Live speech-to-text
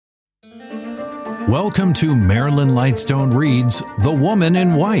Welcome to Marilyn Lightstone Reads The Woman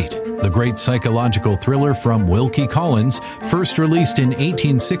in White, the great psychological thriller from Wilkie Collins, first released in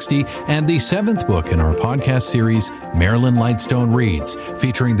 1860, and the seventh book in our podcast series, Marilyn Lightstone Reads,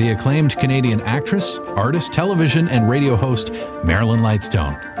 featuring the acclaimed Canadian actress, artist, television, and radio host, Marilyn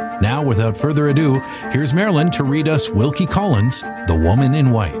Lightstone. Now, without further ado, here's Marilyn to read us Wilkie Collins' The Woman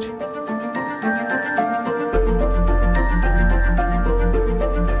in White.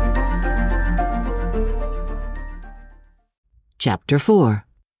 Chapter 4.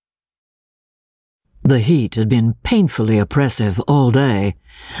 The heat had been painfully oppressive all day,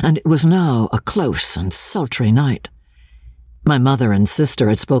 and it was now a close and sultry night. My mother and sister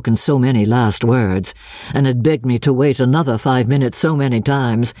had spoken so many last words, and had begged me to wait another 5 minutes so many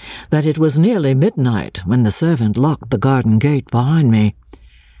times, that it was nearly midnight when the servant locked the garden gate behind me.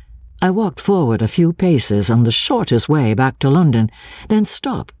 I walked forward a few paces on the shortest way back to London, then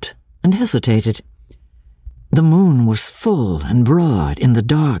stopped and hesitated. The moon was full and broad in the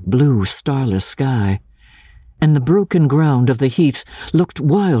dark blue starless sky, and the broken ground of the heath looked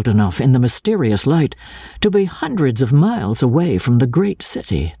wild enough in the mysterious light to be hundreds of miles away from the great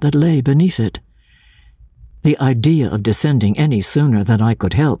city that lay beneath it. The idea of descending any sooner than I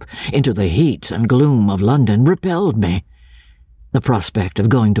could help into the heat and gloom of London repelled me. The prospect of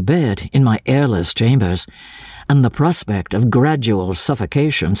going to bed in my airless chambers, and the prospect of gradual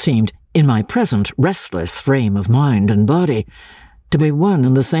suffocation seemed, in my present restless frame of mind and body, to be one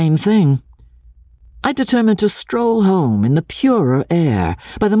and the same thing. I determined to stroll home in the purer air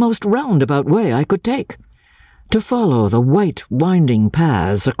by the most roundabout way I could take, to follow the white winding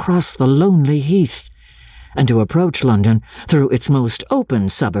paths across the lonely heath, and to approach London through its most open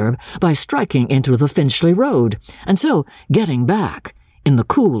suburb by striking into the Finchley Road, and so getting back, in the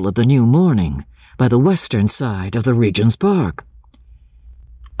cool of the new morning, by the western side of the Regent's Park.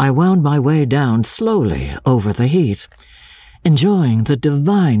 I wound my way down slowly over the heath, enjoying the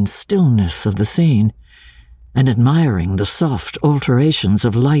divine stillness of the scene, and admiring the soft alternations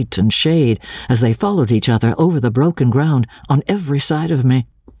of light and shade as they followed each other over the broken ground on every side of me.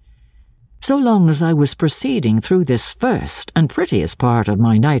 So long as I was proceeding through this first and prettiest part of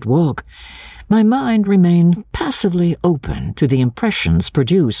my night walk, my mind remained passively open to the impressions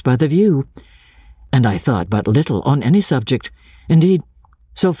produced by the view, and I thought but little on any subject. Indeed,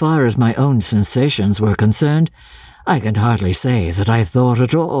 so far as my own sensations were concerned, I can hardly say that I thought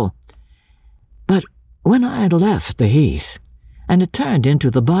at all. But when I had left the heath, and had turned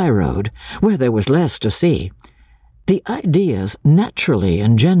into the by-road, where there was less to see, the ideas naturally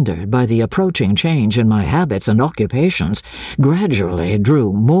engendered by the approaching change in my habits and occupations gradually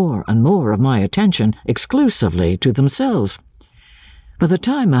drew more and more of my attention exclusively to themselves. By the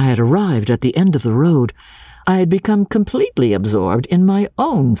time I had arrived at the end of the road, I had become completely absorbed in my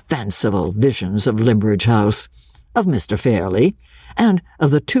own fanciful visions of Limbridge House, of Mr. Fairley, and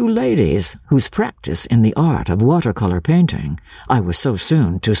of the two ladies whose practice in the art of watercolour painting I was so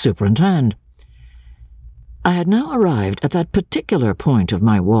soon to superintend. I had now arrived at that particular point of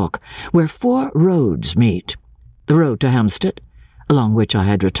my walk where 4 roads meet: the road to Hampstead, along which I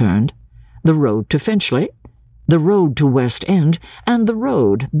had returned, the road to Finchley, the road to West End, and the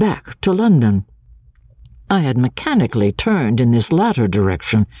road back to London. I had mechanically turned in this latter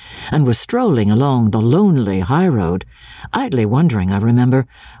direction, and was strolling along the lonely high road, idly wondering, I remember,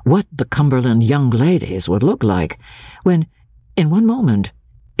 what the Cumberland young ladies would look like, when, in one moment,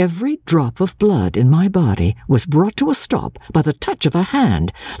 every drop of blood in my body was brought to a stop by the touch of a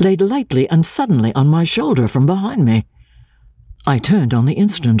hand laid lightly and suddenly on my shoulder from behind me. I turned on the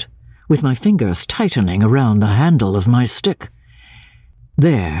instant, with my fingers tightening around the handle of my stick.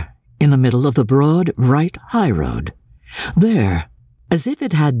 There, in the middle of the broad right high road, there, as if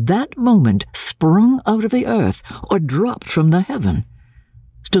it had that moment sprung out of the earth or dropped from the heaven,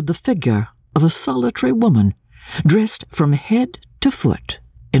 stood the figure of a solitary woman, dressed from head to foot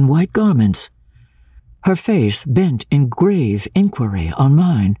in white garments, her face bent in grave inquiry on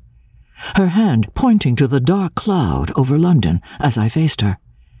mine, her hand pointing to the dark cloud over London as I faced her.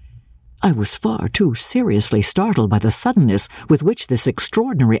 I was far too seriously startled by the suddenness with which this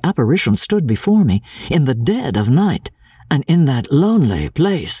extraordinary apparition stood before me in the dead of night, and in that lonely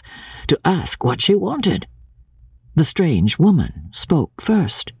place, to ask what she wanted. The strange woman spoke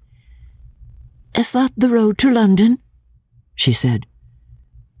first. "Is that the road to London?" she said.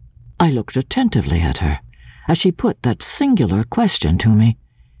 I looked attentively at her as she put that singular question to me.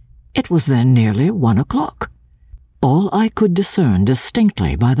 It was then nearly 1 o'clock. All I could discern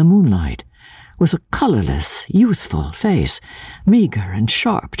distinctly by the moonlight was a colourless, youthful face, meagre and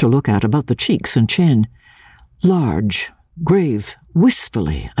sharp to look at about the cheeks and chin, large, grave,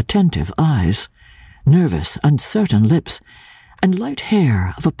 wistfully attentive eyes, nervous, uncertain lips, and light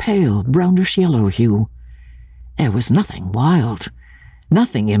hair of a pale brownish-yellow hue. There was nothing wild,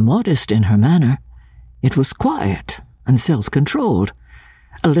 nothing immodest in her manner. It was quiet and self-controlled,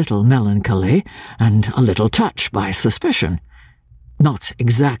 a little melancholy and a little touched by suspicion. Not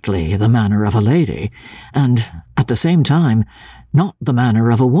exactly the manner of a lady, and, at the same time, not the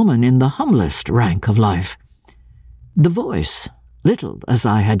manner of a woman in the humblest rank of life. The voice, little as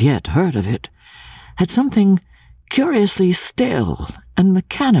I had yet heard of it, had something curiously stale and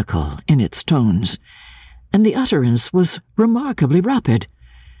mechanical in its tones, and the utterance was remarkably rapid.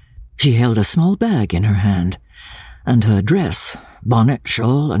 She held a small bag in her hand, and her dress, bonnet,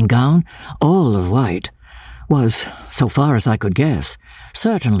 shawl, and gown, all of white, was, so far as I could guess,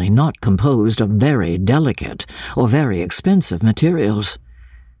 certainly not composed of very delicate or very expensive materials.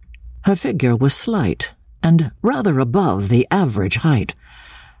 Her figure was slight, and rather above the average height,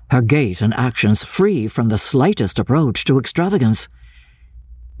 her gait and actions free from the slightest approach to extravagance.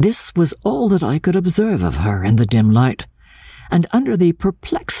 This was all that I could observe of her in the dim light, and under the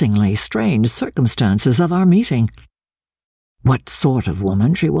perplexingly strange circumstances of our meeting. What sort of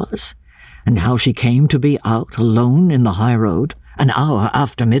woman she was, and how she came to be out alone in the high road, an hour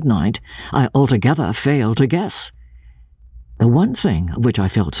after midnight, I altogether failed to guess. The one thing of which I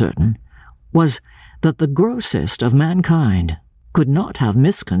felt certain was that the grossest of mankind could not have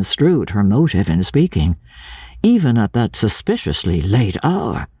misconstrued her motive in speaking, even at that suspiciously late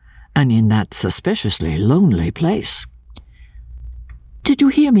hour, and in that suspiciously lonely place. "Did you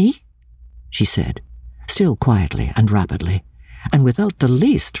hear me?" she said, still quietly and rapidly, and without the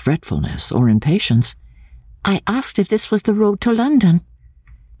least fretfulness or impatience. "I asked if this was the road to London."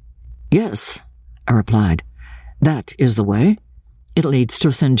 "Yes," I replied. "That is the way. It leads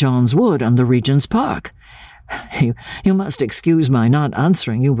to St. John's Wood and the Regent's Park. You must excuse my not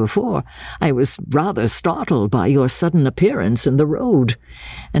answering you before. I was rather startled by your sudden appearance in the road,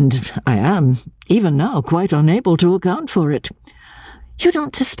 and I am, even now, quite unable to account for it." "You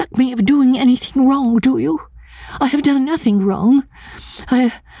don't suspect me of doing anything wrong, do you?" "I have done nothing wrong.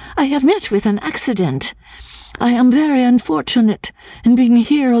 I have met with an accident. I am very unfortunate in being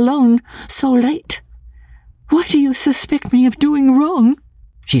here alone so late." "Why do you suspect me of doing wrong?"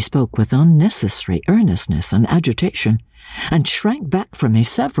 She spoke with unnecessary earnestness and agitation, and shrank back from me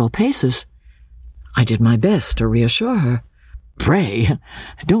several paces. I did my best to reassure her. "Pray,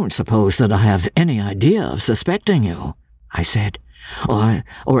 don't suppose that I have any idea of suspecting you," I said,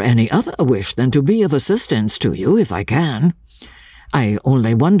 or any other wish than to be of assistance to you if I can. I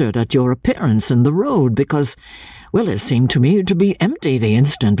only wondered at your appearance in the road because, well, it seemed to me to be empty the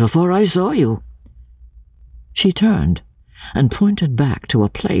instant before I saw you." She turned and pointed back to a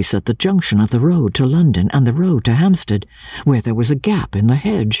place at the junction of the road to London and the road to Hampstead, where there was a gap in the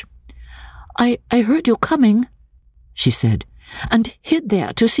hedge. I heard you coming," she said, "and hid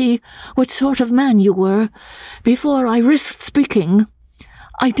there to see what sort of man you were, before I risked speaking.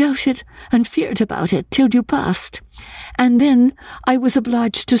 I doubted and feared about it till you passed, and then I was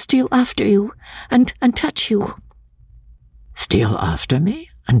obliged to steal after you and touch you." "Steal after me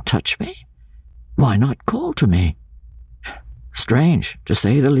and touch me? Why not call to me? Strange, to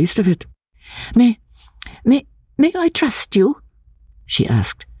say the least of it." May I trust you?" she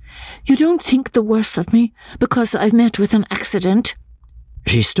asked. "You don't think the worse of me because I've met with an accident?"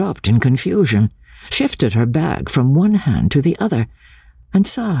 She stopped in confusion, shifted her bag from one hand to the other, and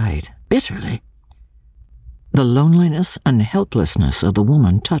sighed bitterly. The loneliness and helplessness of the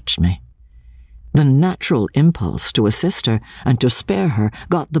woman touched me. The natural impulse to assist her and to spare her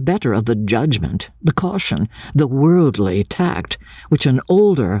got the better of the judgment, the caution, the worldly tact which an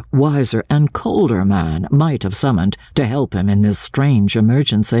older, wiser, and colder man might have summoned to help him in this strange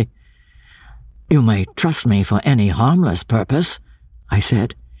emergency. "You may trust me for any harmless purpose," I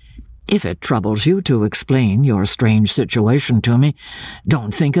said. "If it troubles you to explain your strange situation to me,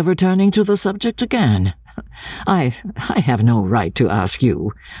 don't think of returning to the subject again. I have no right to ask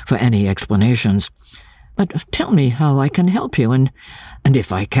you for any explanations, but tell me how I can help you, and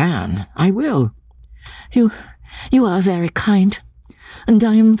if I can, I will." You are very kind, and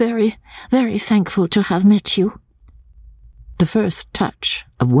I am very, very thankful to have met you." The first touch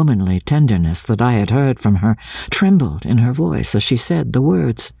of womanly tenderness that I had heard from her trembled in her voice as she said the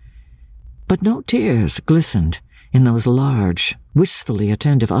words, but no tears glistened in those large, wistfully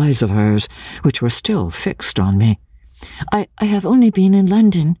attentive eyes of hers, which were still fixed on me. I have only been in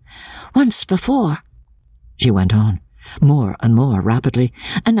London once before," she went on, more and more rapidly,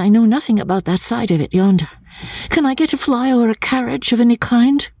 "and I know nothing about that side of it yonder. Can I get a fly or a carriage of any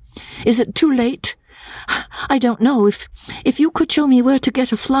kind? Is it too late? I don't know if you could show me where to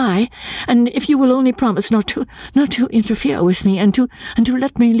get a fly, and if you will only promise not to interfere with me, and to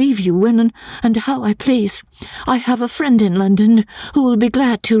let me leave you when and how I please. I have a friend in London who will be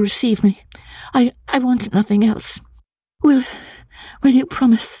glad to receive me. I want nothing else. Will you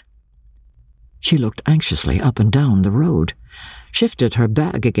promise?" She looked anxiously up and down the road, shifted her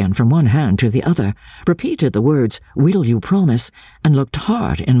bag again from one hand to the other, repeated the words, "Will you promise?" and looked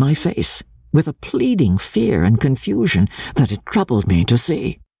hard in my face, with a pleading fear and confusion that it troubled me to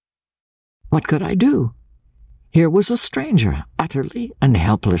see. What could I do? Here was a stranger, utterly and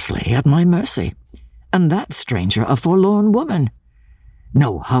helplessly at my mercy, and that stranger a forlorn woman.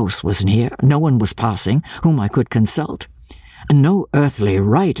 No house was near, no one was passing whom I could consult, and no earthly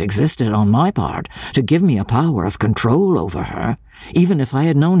right existed on my part to give me a power of control over her, even if I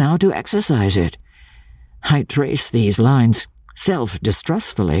had known how to exercise it. I traced these lines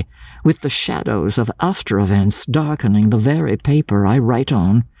self-distrustfully, with the shadows of after-events darkening the very paper I write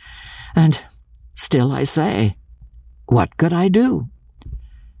on, and still I say, what could I do?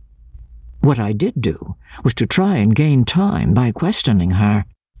 What I did do was to try and gain time by questioning her.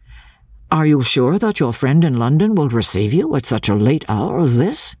 "Are you sure that your friend in London will receive you at such a late hour as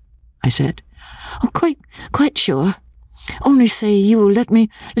this?" I said. "Oh, quite sure. Only say you will let me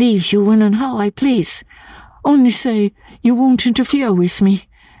leave you when and how I please. Only say you won't interfere with me.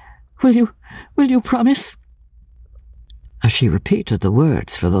 Will you promise?" As she repeated the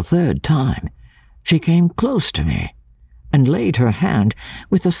words for the third time, she came close to me and laid her hand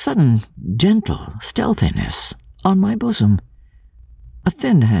with a sudden, gentle stealthiness on my bosom. A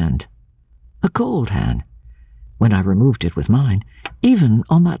thin hand, a cold hand, when I removed it with mine, even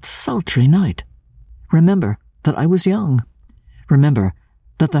on that sultry night. Remember that I was young. Remember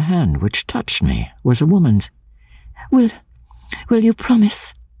that the hand which touched me was a woman's. Will you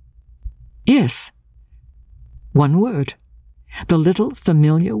promise?" "Yes." One word, the little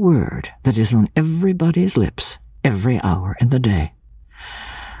familiar word that is on everybody's lips every hour in the day.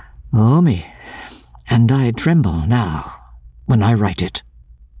 Oh me, and I tremble now when I write it.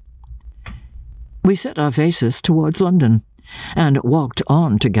 We set our faces towards London, and walked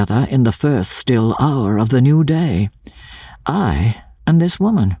on together in the first still hour of the new day. I and this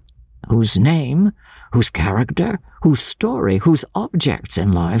woman, whose name, whose character, whose story, whose objects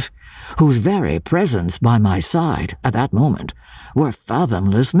in life, whose very presence by my side at that moment were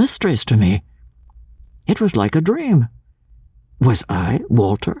fathomless mysteries to me. It was like a dream. Was I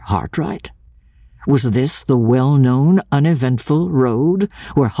Walter Hartright? Was this the well-known, uneventful road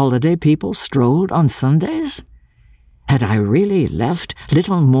where holiday people strolled on Sundays? Had I really left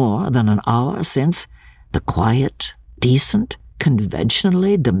little more than an hour since the quiet, decent,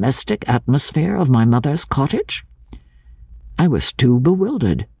 conventionally domestic atmosphere of my mother's cottage? I was too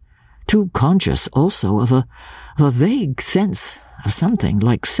bewildered, too conscious also of a vague sense of something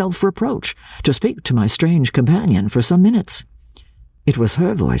like self-reproach to speak to my strange companion for some minutes. It was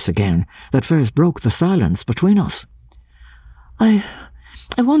her voice again that first broke the silence between us. I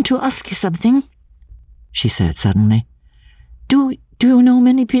want to ask you something," she said suddenly. Do you know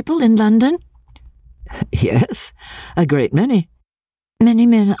many people in London?" "Yes, a great many." "Many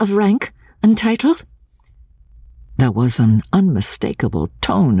men of rank and title?" There was an unmistakable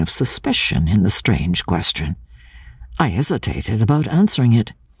tone of suspicion in the strange question. I hesitated about answering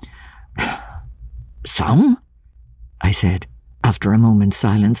it. "Some?" I said, after a moment's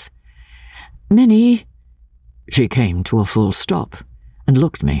silence. "Many—" She came to a full stop and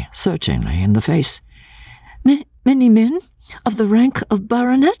looked me searchingly in the face. Many men of the rank of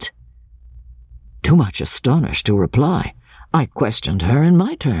baronet?" Too much astonished to reply, I questioned her in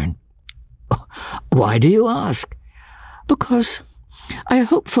my turn. "Why do you ask?" "Because I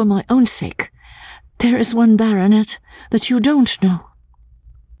hope for my own sake there is one baronet that you don't know."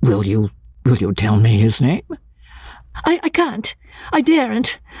 Will you tell me his name?" I can't. I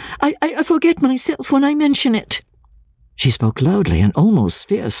daren't. I forget myself when I mention it." She spoke loudly and almost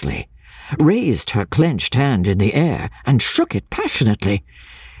fiercely, raised her clenched hand in the air and shook it passionately,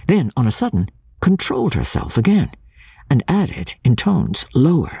 then, on a sudden, controlled herself again, and added in tones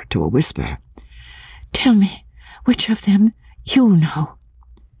lower to a whisper, "Tell me which of them you know."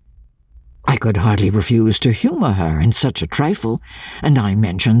 I could hardly refuse to humour her in such a trifle, and I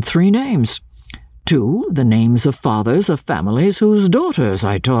mentioned 3 names. 2, the names of fathers of families whose daughters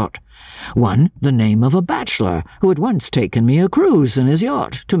I taught. 1, the name of a bachelor who had once taken me a cruise in his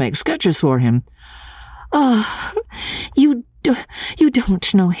yacht to make sketches for him. "Ah, you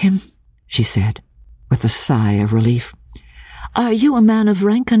don't know him," she said, with a sigh of relief. "Are you a man of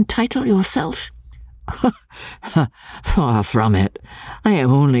rank and title yourself?" "Far from it. I am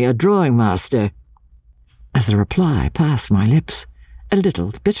only a drawing-master." As the reply passed my lips, a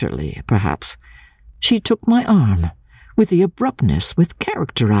little bitterly, perhaps, she took my arm with the abruptness which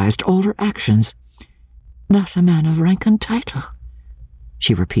characterized all her actions. "Not a man of rank and title,"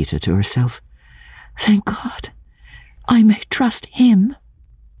 she repeated to herself. "Thank God, I may trust him."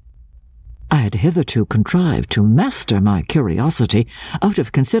 I had hitherto contrived to master my curiosity out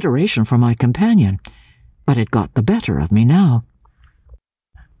of consideration for my companion, but it got the better of me now.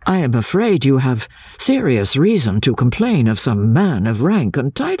 "I am afraid you have serious reason to complain of some man of rank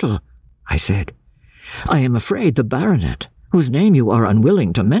and title," I said. "I am afraid the baronet, whose name you are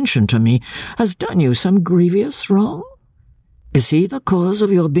unwilling to mention to me, has done you some grievous wrong. Is he the cause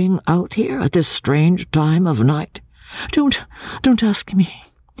of your being out here at this strange time of night?" Don't ask me.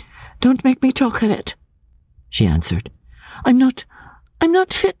 Don't make me talk of it," she answered. I'm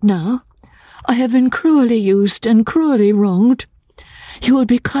not fit now. I have been cruelly used and cruelly wronged. You will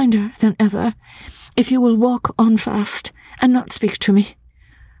be kinder than ever if you will walk on fast and not speak to me.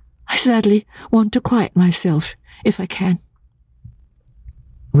 I sadly want to quiet myself, if I can."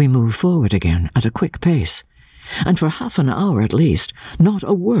 We moved forward again at a quick pace, and for half an hour at least not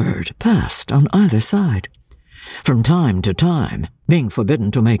a word passed on either side. From time to time, being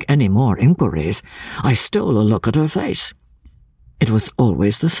forbidden to make any more inquiries, I stole a look at her face. It was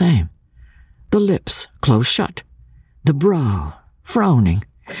always the same. The lips close shut, the brow frowning,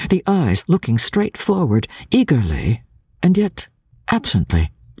 the eyes looking straight forward eagerly and yet absently.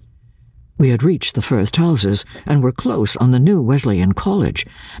 We had reached the first houses and were close on the new Wesleyan College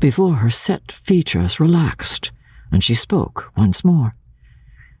before her set features relaxed, and she spoke once more.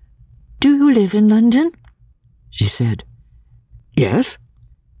 "Do you live in London?" she said. "Yes."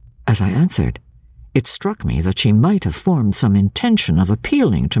 As I answered, it struck me that she might have formed some intention of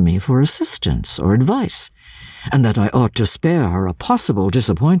appealing to me for assistance or advice, and that I ought to spare her a possible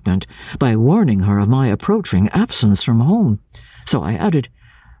disappointment by warning her of my approaching absence from home. So I added,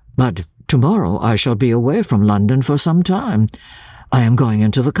 "But tomorrow I shall be away from London for some time. I am going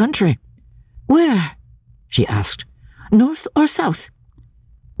into the country." "Where?" she asked. "North or south?"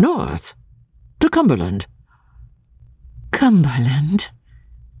 "North. To Cumberland." "Cumberland,"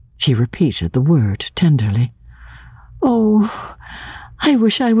 she repeated the word tenderly. "Oh, I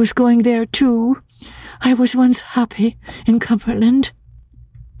wish I was going there too. I was once happy in Cumberland."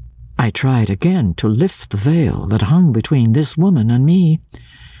 I tried again to lift the veil that hung between this woman and me.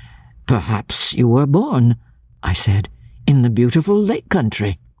 "Perhaps you were born," I said, "in the beautiful Lake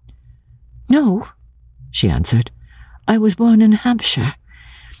Country." "No," she answered. "I was born in Hampshire,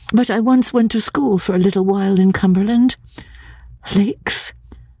 but I once went to school for a little while in Cumberland. Lakes?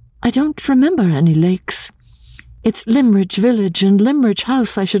 I don't remember any lakes. It's Limmeridge Village and Limmeridge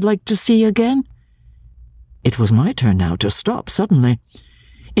House I should like to see again." It was my turn now to stop suddenly.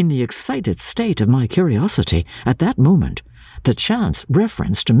 In the excited state of my curiosity at that moment, the chance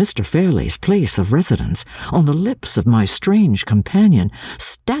reference to Mr. Fairley's place of residence on the lips of my strange companion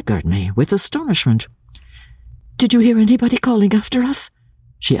staggered me with astonishment. "Did you hear anybody calling after us?"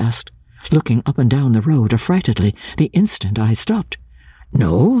 she asked, looking up and down the road affrightedly the instant I stopped.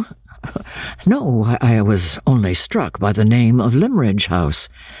 No, I was only struck by the name of Limmeridge House.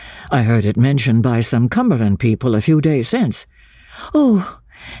 I heard it mentioned by some Cumberland people a few days since." "Oh,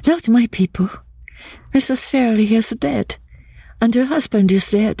 not my people. Mrs. Fairley is dead, and her husband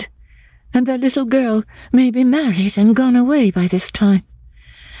is dead, and their little girl may be married and gone away by this time.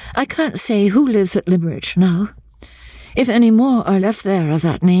 I can't say who lives at Limmeridge now. If any more are left there of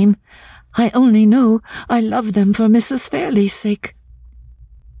that name, I only know I love them for Mrs. Fairley's sake."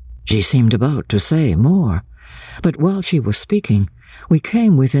 She seemed about to say more, but while she was speaking, we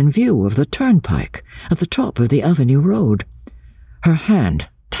came within view of the turnpike at the top of the Avenue Road. Her hand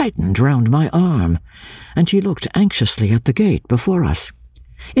tightened round my arm, and she looked anxiously at the gate before us.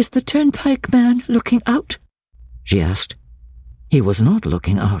 "Is the turnpike man looking out?" she asked. He was not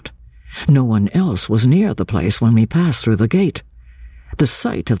looking out. No one else was near the place when we passed through the gate. The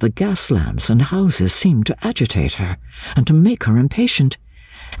sight of the gas lamps and houses seemed to agitate her and to make her impatient.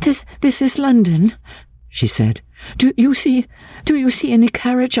 This is London," she said. Do you see any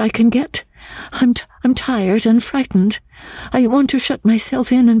carriage I can get? I'm tired and frightened. I want to shut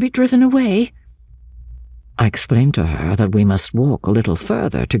myself in and be driven away." I explained to her that we must walk a little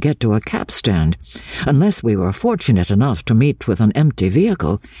further to get to a cab stand, unless we were fortunate enough to meet with an empty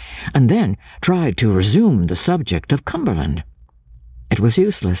vehicle, and then tried to resume the subject of Cumberland. It was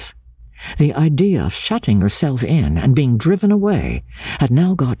useless. The idea of shutting herself in and being driven away had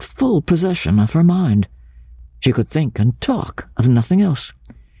now got full possession of her mind. She could think and talk of nothing else.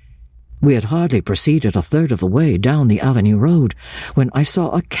 We had hardly proceeded a third of the way down the Avenue Road when I saw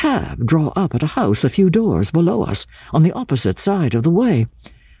a cab draw up at a house a few doors below us on the opposite side of the way.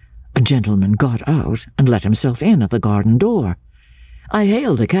 A gentleman got out and let himself in at the garden door. I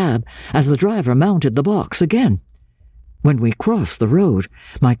hailed a cab as the driver mounted the box again. When we crossed the road,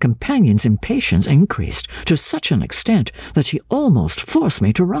 my companion's impatience increased to such an extent that she almost forced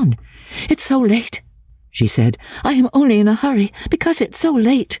me to run. "It's so late," she said. "I am only in a hurry because it's so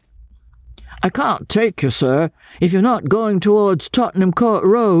late." "I can't take you, sir, if you're not going towards Tottenham Court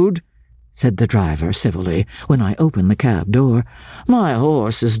Road," said the driver civilly when I opened the cab door. "My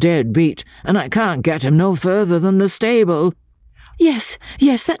horse is dead beat, and I can't get him no further than the stable." Yes,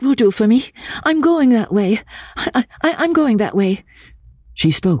 that will do for me. I'm going that way. I'm going that way." She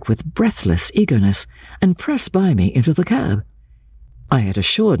spoke with breathless eagerness and pressed by me into the cab. I had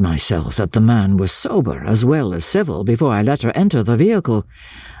assured myself that the man was sober as well as civil before I let her enter the vehicle,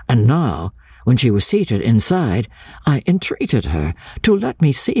 and now, when she was seated inside, I entreated her to let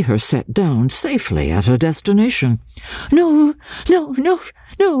me see her set down safely at her destination. No,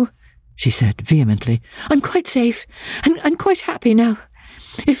 she said vehemently. "I'm quite safe, and quite happy now.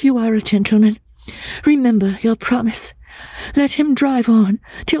 If you are a gentleman, remember your promise. Let him drive on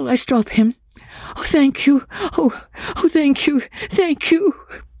till I stop him. Oh, thank you. Oh, thank you.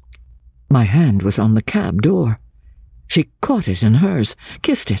 My hand was on the cab door. She caught it in hers,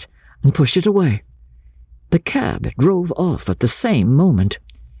 kissed it, and pushed it away. The cab drove off at the same moment.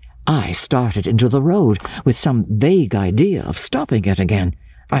 I started into the road with some vague idea of stopping it again.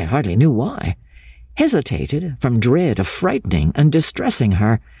 I hardly knew why. Hesitated from dread of frightening and distressing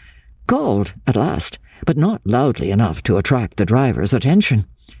her. Called at last, but not loudly enough to attract the driver's attention.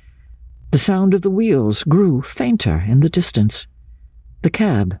 The sound of the wheels grew fainter in the distance. The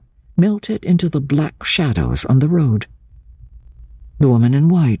cab melted into the black shadows on the road. The woman in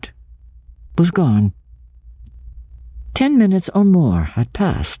white was gone. 10 minutes or more had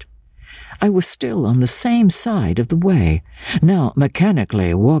passed. I was still on the same side of the way, now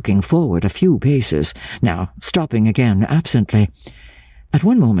mechanically walking forward a few paces, now stopping again absently. At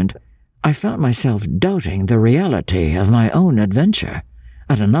one moment, I found myself doubting the reality of my own adventure.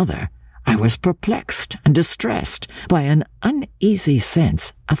 At another, I was perplexed and distressed by an uneasy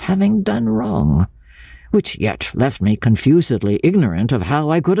sense of having done wrong, which yet left me confusedly ignorant of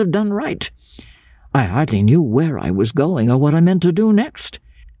how I could have done right. I hardly knew where I was going or what I meant to do next.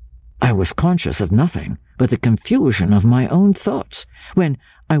 I was conscious of nothing but the confusion of my own thoughts, when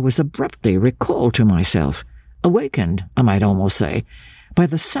I was abruptly recalled to myself, awakened, I might almost say, by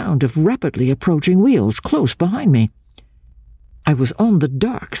the sound of rapidly approaching wheels close behind me. I was on the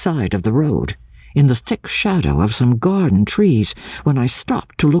dark side of the road, in the thick shadow of some garden trees, when I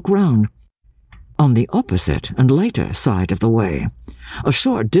stopped to look round. On the opposite and lighter side of the way, a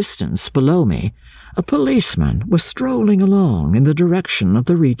short distance below me, a policeman was strolling along in the direction of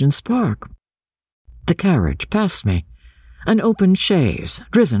the Regent's Park. The carriage passed me, an open chaise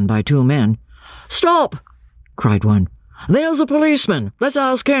driven by 2 men. "Stop!" cried one. "There's a policeman. Let's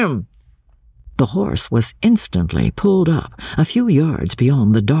ask him." The horse was instantly pulled up a few yards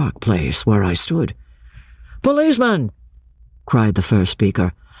beyond the dark place where I stood. "Policeman!" cried the first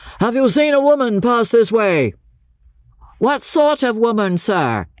speaker. "Have you seen a woman pass this way?" "What sort of woman,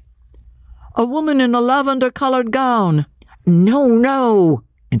 sir?" "A woman in a lavender-coloured gown." No,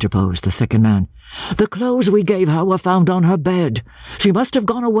 interposed the second man. "The clothes we gave her were found on her bed. She must have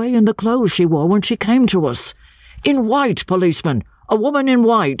gone away in the clothes she wore when she came to us. In white, policeman, a woman in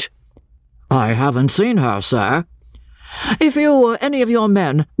white." "I haven't seen her, sir." "If you or any of your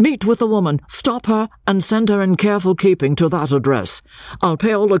men meet with the woman, stop her and send her in careful keeping to that address. I'll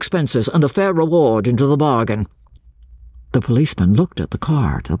pay all expenses and a fair reward into the bargain." The policeman looked at the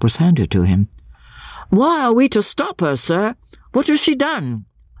card that was handed to him. "Why are we to stop her, sir? What has she done?"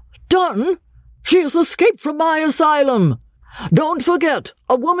 "Done? She has escaped from my asylum. Don't forget,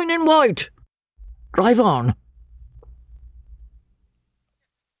 a woman in white. Drive on."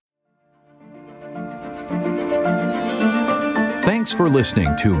 Thanks for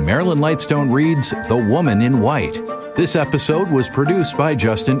listening to Marilyn Lightstone Reads The Woman in White. This episode was produced by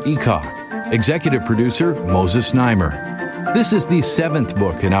Justin Eacock. Executive producer Moses Neimer. This is the 7th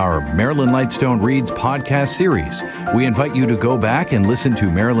book in our Marilyn Lightstone Reads podcast series. We invite you to go back and listen to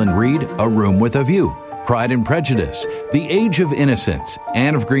Marilyn read A Room with a View, Pride and Prejudice, The Age of Innocence,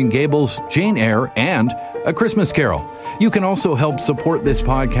 Anne of Green Gables, Jane Eyre, and A Christmas Carol. You can also help support this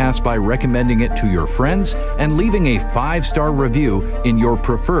podcast by recommending it to your friends and leaving a 5-star review in your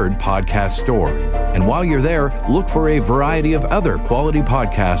preferred podcast store. And while you're there, look for a variety of other quality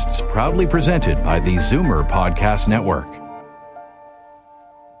podcasts proudly presented by the Zoomer Podcast Network.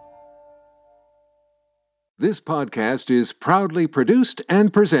 This podcast is proudly produced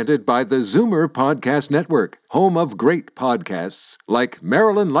and presented by the Zoomer Podcast Network, home of great podcasts like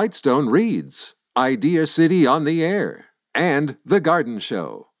Marilyn Lightstone Reads, Idea City on the Air, and The Garden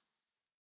Show.